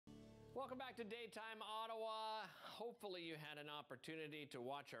Welcome back to Daytime Ottawa. Hopefully you had an opportunity to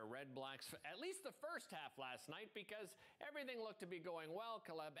watch our Redblacks for at least the first half last night, because everything looked to be going well.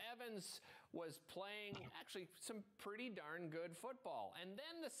 Caleb Evans was playing actually some pretty darn good football. And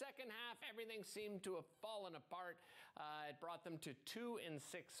then the second half, everything seemed to have fallen apart. It brought them to 2-6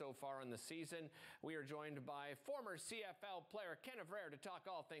 so far in the season. We are joined by former CFL player Ken Evraire to talk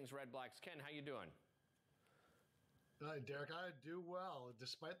all things Redblacks. Ken, how you doing? Hi, Derick. I do well,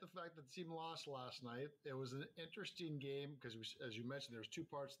 despite the fact that the team lost last night. It was an interesting game because, as you mentioned, there's two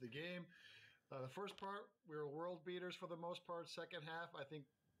parts of the game. The first part, we were world beaters for the most part. Second half, I think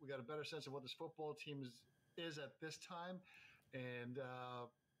we got a better sense of what this football team is at this time, and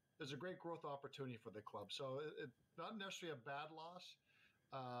there's a great growth opportunity for the club. So it not necessarily a bad loss,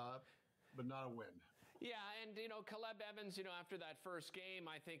 but not a win. Yeah, and, Caleb Evans, after that first game,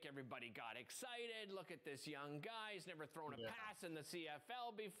 I think everybody got excited. Look at this young guy. He's never thrown a pass in the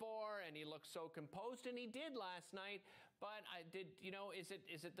CFL before, and he looks so composed, and he did last night. But is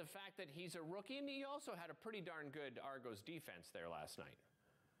it the fact that he's a rookie? And he also had a pretty darn good Argos defense there last night.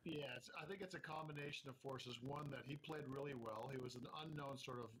 Yeah, I think it's a combination of forces. One, that he played really well. He was an unknown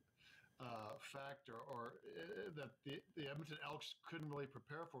sort of factor, or that the Edmonton Elks couldn't really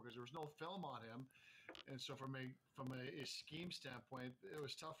prepare for because there was no film on him, and so from a scheme standpoint, it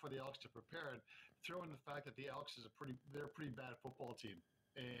was tough for the Elks to prepare. And throw in the fact that the Elks they're a pretty bad football team,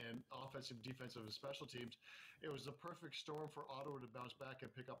 and offensive, defensive, and special teams. It was the perfect storm for Ottawa to bounce back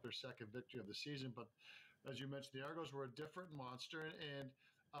and pick up their second victory of the season. But as you mentioned, the Argos were a different monster, and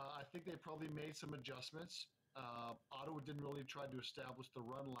I think they probably made some adjustments. Ottawa didn't really try to establish the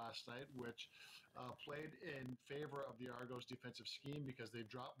run last night, which played in favor of the Argos defensive scheme because they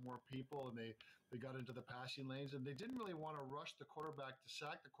dropped more people and they got into the passing lanes, and they didn't really want to rush the quarterback to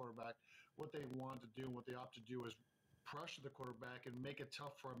sack the quarterback. What they wanted to do and what they opted to do is pressure the quarterback and make it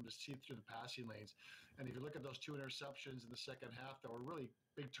tough for him to see through the passing lanes. And if you look at those two interceptions in the second half that were really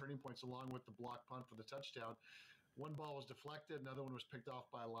big turning points, along with the block punt for the touchdown, one ball was deflected, another one was picked off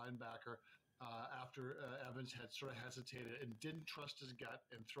by a linebacker after Evans had sort of hesitated and didn't trust his gut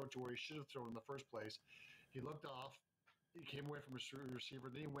and throw it to where he should have thrown in the first place. He looked off, he came away from a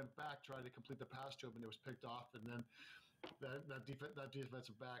receiver, then he went back, tried to complete the pass to him, and it was picked off. And then that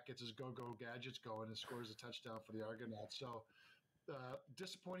defensive back gets his go-go gadgets going and scores a touchdown for the Argonauts. So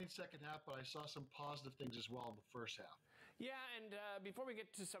disappointing second half, but I saw some positive things as well in the first half. Yeah, and before we get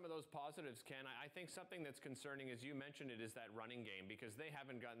to some of those positives, Ken, I think something that's concerning, as you mentioned it, is that running game, because they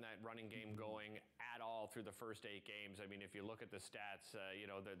haven't gotten that running game going at all through the first 8 games. I mean, if you look at the stats,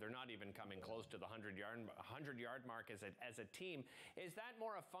 they're not even coming close to the 100-yard mark as a team. Is that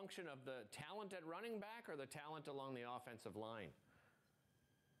more a function of the talent at running back or the talent along the offensive line?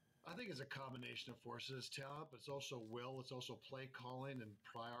 I think it's a combination of forces. It's talent, but it's also will. It's also play calling and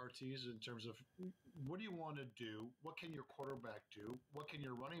priorities in terms of what do you want to do? What can your quarterback do? What can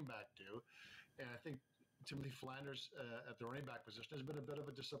your running back do? And I think Timothy Flanders at the running back position has been a bit of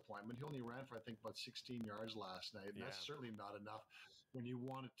a disappointment. He only ran for, I think, about 16 yards last night. And that's certainly not enough when you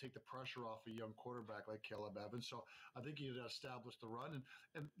want to take the pressure off a young quarterback like Caleb Evans. So I think you establish the run.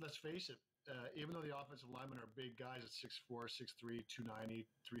 And let's face it, even though the offensive linemen are big guys at 6'4", 6'3", 290,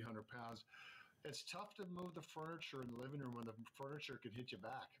 300 pounds, it's tough to move the furniture in the living room when the furniture can hit you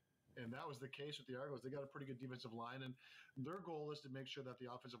back. And that was the case with the Argos. They got a pretty good defensive line, and their goal is to make sure that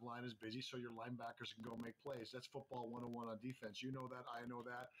the offensive line is busy so your linebackers can go make plays. That's football 101 on defense. You know that. I know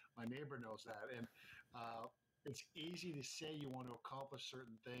that. My neighbor knows that. And it's easy to say you want to accomplish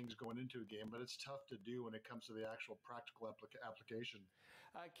certain things going into a game, but it's tough to do when it comes to the actual practical application.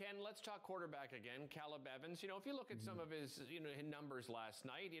 Ken, let's talk quarterback again. Caleb Evans, if you look at some of his numbers last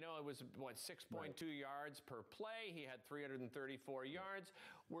night, it was, 6.2 yards per play. He had 334 yards.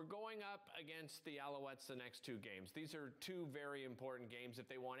 We're going up against the Alouettes the next 2 games. These are 2 very important games if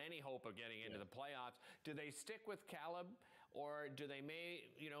they want any hope of getting into the playoffs. Do they stick with Caleb, or do they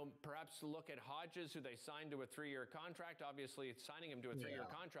perhaps look at Hodges, who they signed to a 3-year contract? Obviously, signing him to a 3-year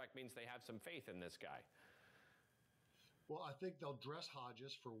contract means they have some faith in this guy. Well, I think they'll dress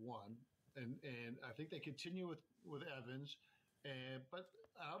Hodges for one, and I think they continue with Evans, but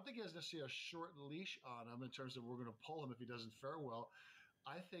I don't think he has necessarily a short leash on him in terms of we're going to pull him if he doesn't fare well.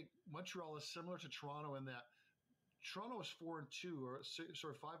 I think Montreal is similar to Toronto in that Toronto was 4-2 or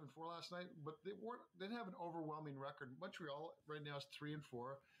sort of 5-4 last night, but they didn't have an overwhelming record. Montreal right now is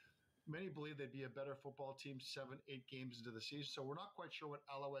 3-4. Many believe they'd be a better football team 7-8 games into the season. So we're not quite sure what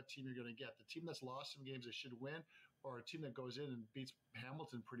Alouette team you're going to get. The team that's lost some games they should win, or a team that goes in and beats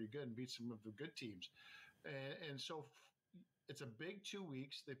Hamilton pretty good and beats some of the good teams. And so it's a big 2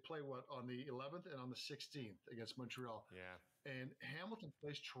 weeks. They play on the 11th and on the 16th against Montreal. Yeah. and Hamilton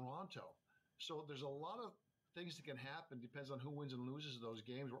plays Toronto. So there's a lot of things that can happen. Depends on who wins and loses those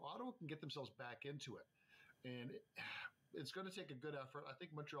games. Where Ottawa can get themselves back into it, and it's going to take a good effort. I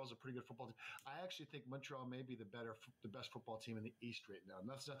think Montreal's a pretty good football team. I actually think Montreal may be the best football team in the East right now. And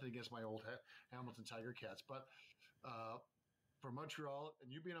that's nothing against my old Hamilton Tiger Cats, but for Montreal, and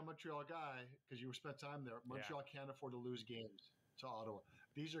you being a Montreal guy because you spent time there, Montreal can't afford to lose games to Ottawa.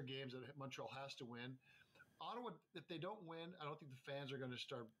 These are games that Montreal has to win. Ottawa, if they don't win, I don't think the fans are going to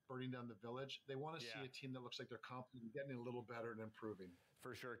start burning down the village. They want to see a team that looks like they're confident, getting a little better and improving.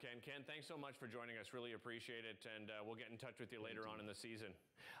 For sure, Ken. Ken, thanks so much for joining us. Really appreciate it, and we'll get in touch with you later on in the season.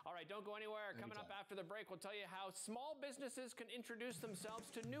 All right, don't go anywhere. Anytime. Coming up after the break, we'll tell you how small businesses can introduce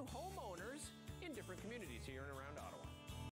themselves to new homeowners in different communities here and around Ottawa.